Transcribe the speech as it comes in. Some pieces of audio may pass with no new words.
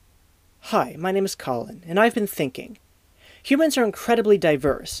Hi, my name is Collin, and I've been thinking. Humans are incredibly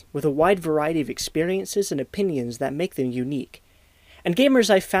diverse, with a wide variety of experiences and opinions that make them unique. And gamers,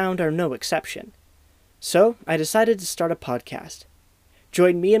 I've found, are no exception. So, I decided to start a podcast.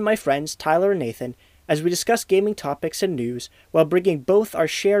 Join me and my friends Tyler and Nathan as we discuss gaming topics and news while bringing both our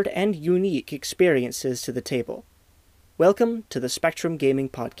shared and unique experiences to the table. Welcome to the Spectrum Gaming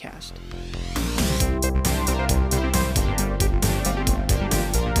Podcast.